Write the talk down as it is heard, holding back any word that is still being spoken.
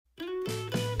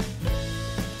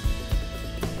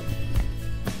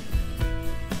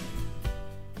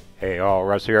Hey all,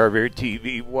 Russ here,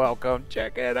 RVerTV. Welcome.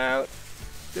 Check it out.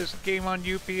 This came on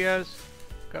UPS.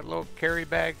 Got a little carry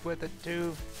bag with it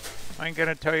too. I ain't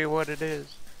gonna tell you what it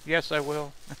is. Yes, I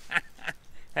will.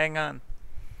 Hang on.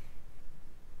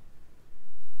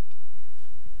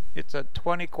 It's a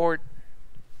 20-quart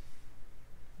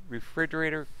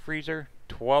refrigerator freezer,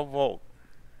 12 volt.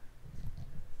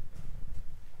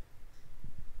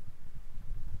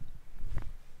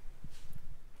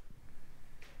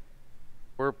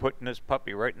 We're putting this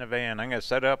puppy right in the van. I'm gonna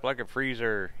set it up like a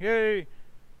freezer. Yay!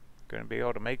 Gonna be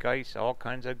able to make ice, all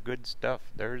kinds of good stuff.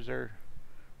 There's our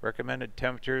recommended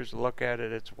temperatures. Look at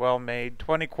it, it's well made.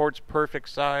 20 quarts, perfect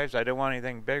size. I don't want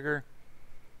anything bigger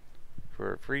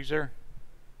for a freezer.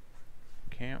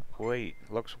 Can't wait.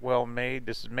 Looks well made.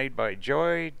 This is made by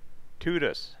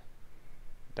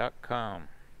joytudis.com.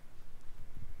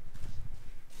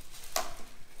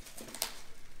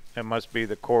 It must be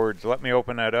the cords. Let me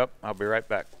open that up. I'll be right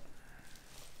back.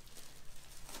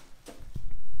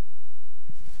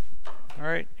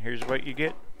 Alright, here's what you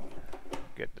get.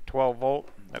 Get the 12 volt.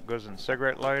 That goes in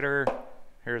cigarette lighter.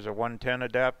 Here's a 110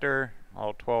 adapter.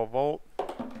 All 12 volt.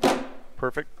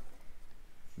 Perfect.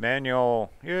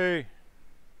 Manual. Yay.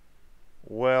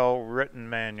 Well written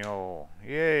manual.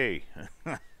 Yay.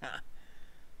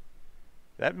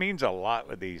 That means a lot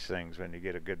with these things when you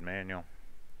get a good manual.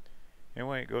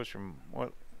 Anyway, it goes from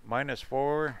what,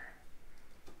 -4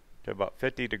 to about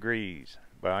 50 degrees.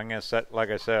 But I'm gonna set, like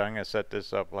I said, I'm gonna set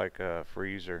this up like a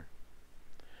freezer.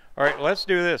 All right, let's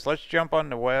do this. Let's jump on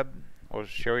the web. We'll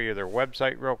show you their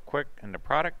website real quick and the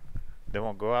product. Then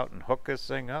we'll go out and hook this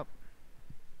thing up.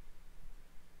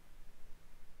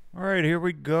 All right, here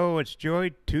we go. It's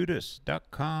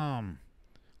joytudis.com.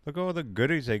 Look at all the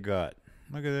goodies they got.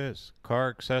 Look at this.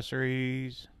 Car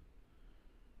accessories,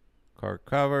 car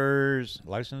covers,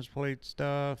 license plate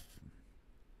stuff,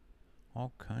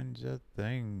 all kinds of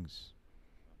things.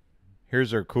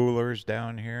 Here's our coolers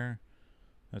down here.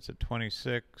 That's a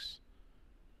 26.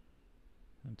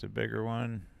 That's a bigger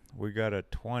one. We got a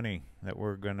 20 that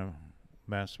we're gonna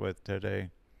mess with today.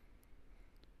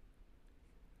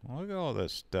 Look at all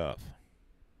this stuff.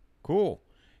 Cool.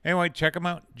 Anyway, check them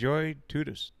out.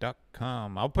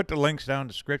 joytudis.com. I'll put the links down in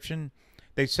the description.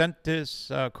 They sent this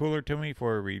cooler to me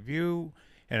for a review,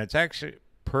 and it's actually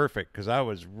perfect because I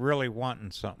was really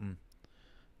wanting something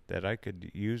that I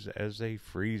could use as a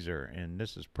freezer, and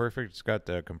this is perfect. It's got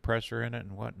the compressor in it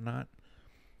and whatnot.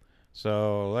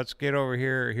 So let's get over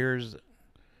here. Here's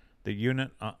the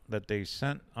unit that they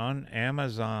sent on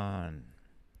Amazon.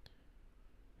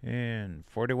 And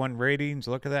 41 ratings.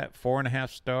 Look at that.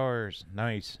 4.5 stars.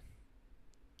 Nice.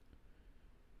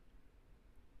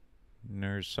 And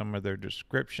there's some of their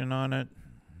description on it.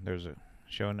 There's a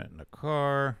showing it in the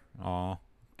car. Aw,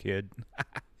 kid.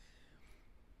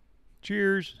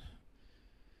 Cheers.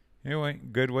 Anyway,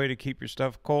 good way to keep your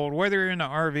stuff cold. Whether you're in an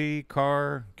RV,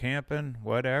 car, camping,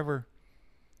 whatever.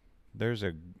 There's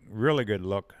a really good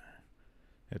look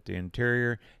at the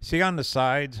interior. See on the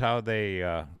sides how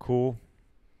they cool?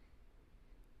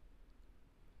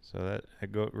 So that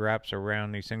it wraps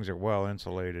around. These things are well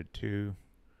insulated too.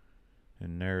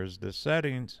 And there's the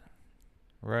settings.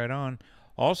 Right on.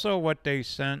 Also what they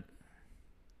sent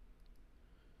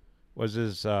was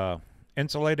this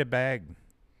insulated bag.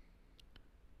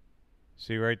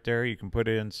 See right there, you can put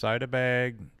it inside a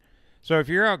bag. So if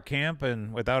you're out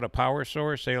camping without a power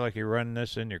source, say like you run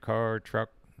this in your car,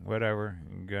 truck, whatever,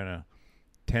 you're gonna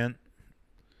tent,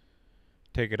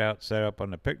 take it out, set up on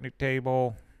the picnic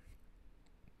table.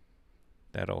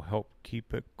 That'll help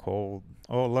keep it cold.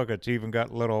 Oh, look, it's even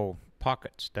got little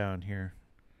pockets down here.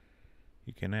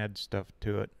 You can add stuff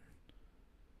to it.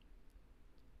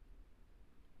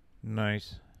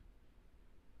 Nice.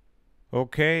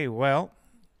 Okay, well,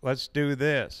 let's do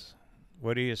this.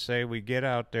 What do you say we get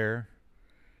out there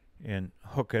and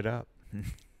hook it up?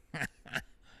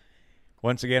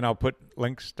 Once again, I'll put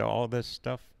links to all this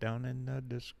stuff down in the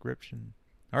description.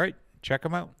 All right, check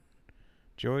them out.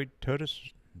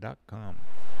 joytudis.com.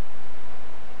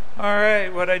 All right,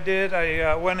 what I did,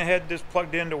 I went ahead, just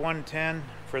plugged into 110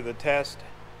 for the test,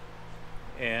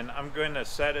 and I'm going to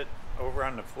set it over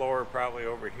on the floor, probably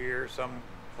over here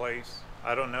someplace.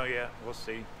 I don't know yet. We'll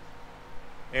see.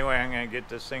 Anyway, I'm going to get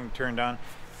this thing turned on.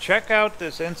 Check out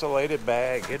this insulated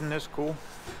bag. Isn't this cool?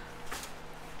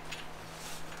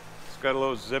 It's got a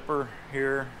little zipper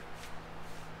here.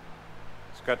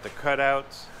 It's got the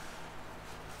cutouts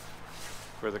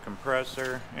for the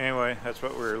compressor. Anyway, that's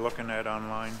what we were looking at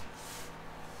online.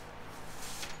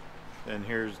 Then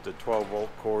here's the 12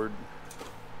 volt cord.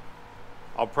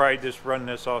 I'll probably just run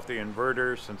this off the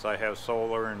inverter since I have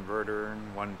solar, inverter,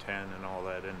 and 110 and all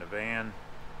that in the van.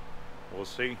 We'll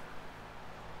see.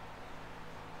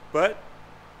 But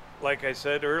like I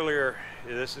said earlier,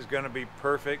 this is going to be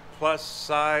perfect. Plus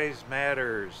size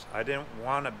matters. I didn't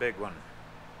want a big one.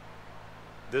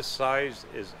 This size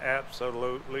is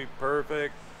absolutely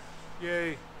perfect.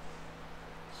 Yay.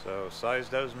 So size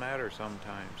does matter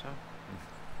sometimes,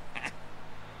 huh?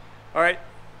 All right,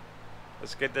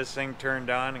 let's get this thing turned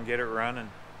on and get it running.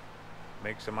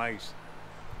 Make some ice.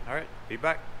 All right, be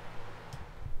back.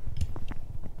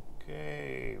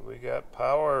 Okay, we got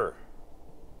power.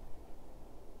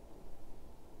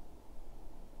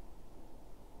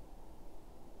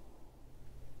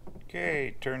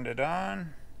 Okay, turned it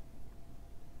on.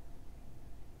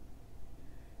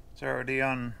 It's already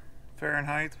on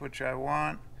Fahrenheit, which I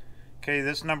want. Okay,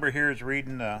 this number here is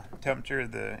reading the temperature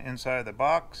of the inside of the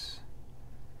box.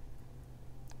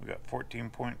 We got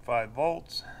 14.5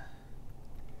 volts.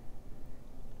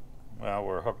 Well,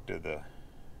 we're hooked to the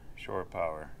shore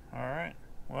power. Alright,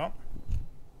 well.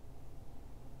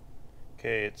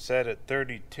 Okay, it's set at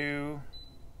 32.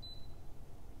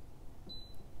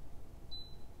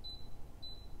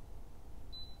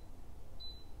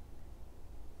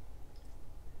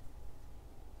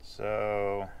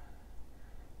 So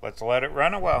let's let it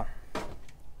run a while.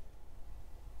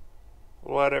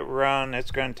 Let it run.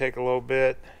 It's going to take a little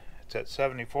bit. It's at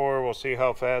 74. We'll see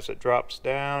how fast it drops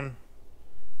down.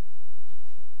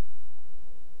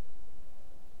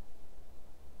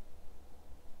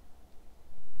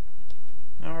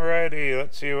 Alrighty,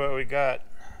 let's see what we got.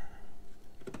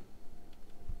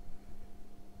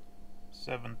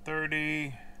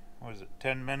 7:30. What is it?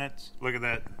 10 minutes. Look at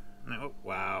that. Oh,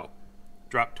 wow.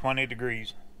 Dropped 20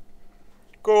 degrees.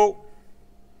 Cool.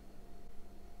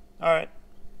 Alright.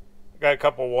 Got a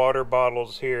couple water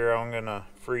bottles here. I'm going to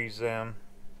freeze them.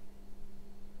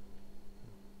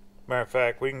 Matter of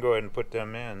fact, we can go ahead and put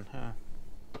them in. Huh?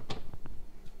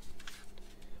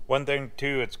 One thing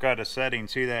too, it's got a setting.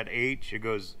 See that H? It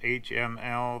goes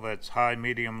HML. That's high,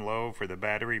 medium, low for the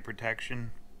battery protection.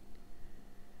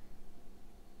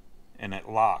 And it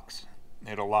locks.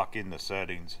 It'll lock in the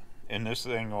settings. And this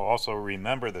thing will also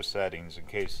remember the settings in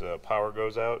case the power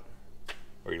goes out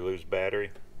or you lose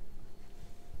battery.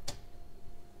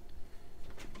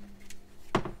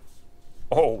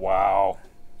 Oh wow,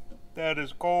 that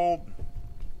is cold.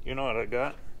 You know what I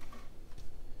got?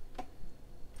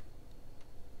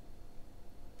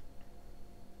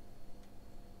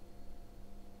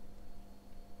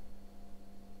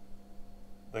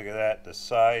 Look at that, the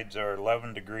sides are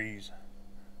 11 degrees,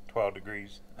 12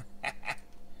 degrees.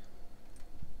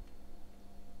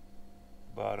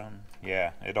 Bottom,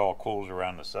 yeah, it all cools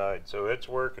around the side, so it's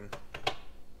working.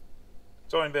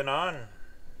 It's only been on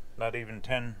not even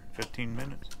 10-15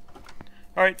 minutes.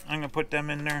 Alright, I'm going to put them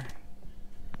in there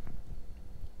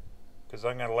because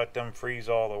I'm going to let them freeze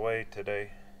all the way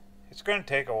today. It's going to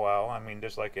take a while, I mean,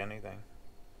 just like anything.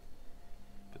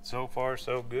 But so far,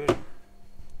 so good.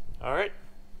 Alright,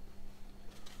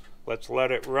 let's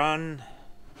let it run.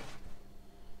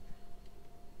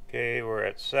 Okay, we're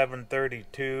at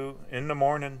 7:32 in the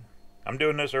morning. I'm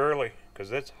doing this early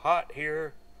because it's hot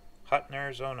here, hot in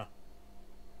Arizona.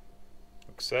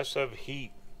 Excessive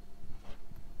heat.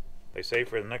 They say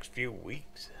for the next few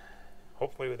weeks.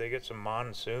 Hopefully they get some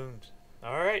monsoons.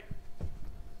 Alright.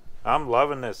 I'm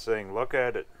loving this thing. Look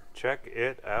at it. Check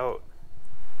it out.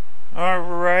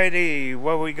 Alrighty.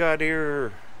 What we got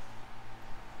here?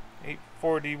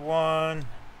 8:41.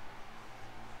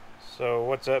 So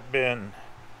what's that been?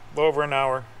 A little over an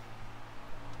hour.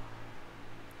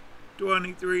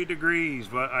 23 degrees,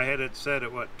 but I had it set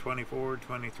at what, 24,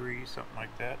 23, something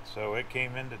like that. So it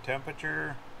came into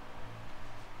temperature.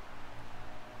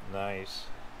 Nice.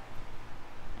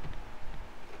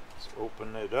 Let's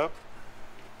open it up.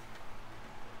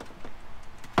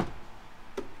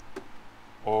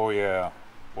 Oh yeah,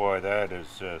 boy, that is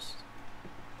just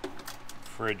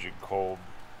frigid cold.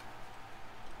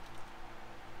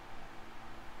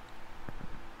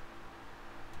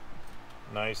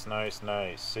 Nice, nice,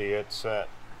 nice. See, it's set.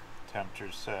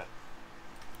 Temperature's set.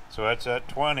 So that's at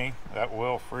 20. That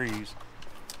will freeze.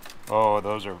 Oh,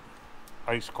 those are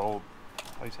ice cold.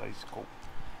 Ice cold.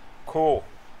 Cool.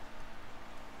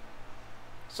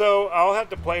 So I'll have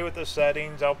to play with the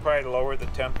settings. I'll probably lower the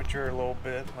temperature a little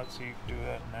bit. Let's see if you can do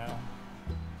that now.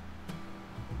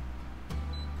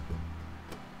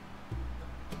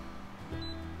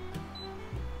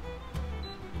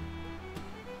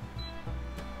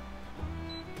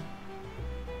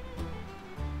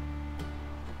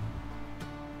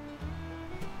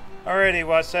 Alrighty,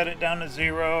 well I set it down to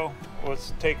 0.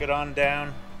 Let's take it on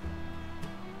down.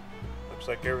 Looks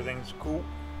like everything's cool.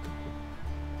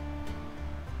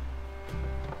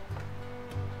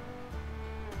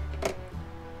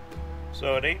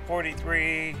 So at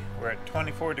 8:43, we're at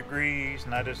 24 degrees,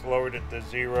 and I just lowered it to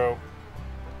 0.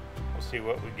 We'll see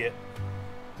what we get.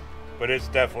 But it's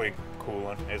definitely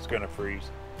cooling. It's gonna freeze.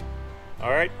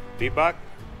 Alright, be back.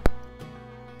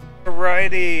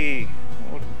 Alrighty.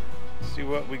 Let's see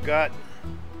what we got.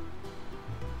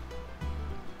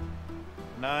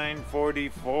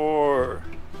 9:44.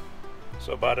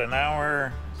 So about an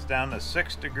hour, it's down to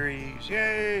 6 degrees.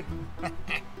 Yay!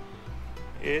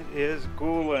 It is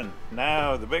cooling.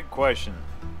 Now the big question.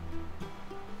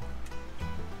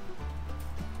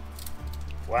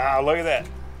 Wow, look at that.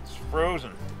 It's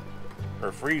frozen.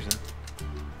 Or freezing.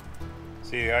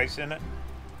 See the ice in it?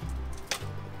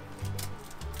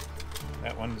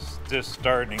 That one's just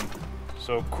starting.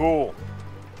 So cool.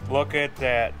 Look at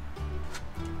that.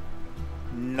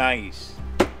 Nice.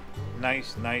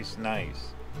 Nice, nice,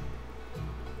 nice.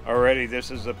 Already this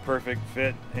is a perfect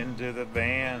fit into the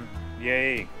van.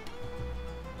 Yay.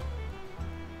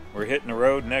 We're hitting the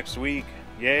road next week.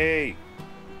 Yay.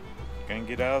 Gonna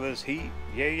get out of this heat.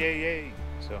 Yay, yay, yay.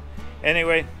 So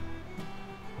anyway,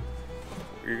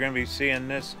 you're gonna be seeing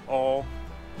this all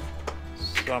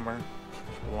summer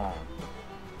long.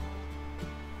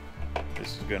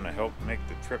 This is gonna help make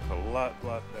the trip a lot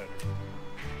better.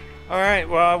 Alright,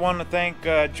 well, I want to thank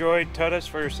Joy Tuttis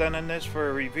for sending this for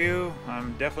a review.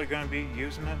 I'm definitely going to be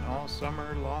using it all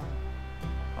summer long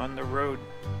on the road.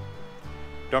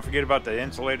 Don't forget about the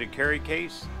insulated carry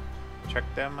case. Check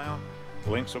them out.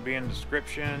 Links will be in the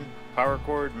description. Power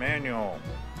cord manual.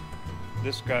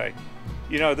 This guy,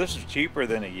 you know, this is cheaper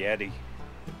than a Yeti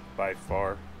by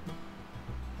far.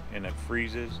 And it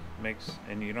freezes,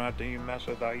 and you don't have to even mess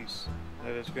with ice.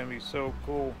 That is going to be so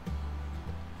cool.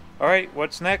 Alright,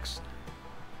 what's next?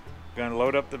 Gonna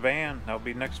load up the van. That'll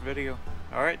be next video.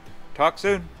 Alright, talk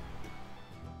soon.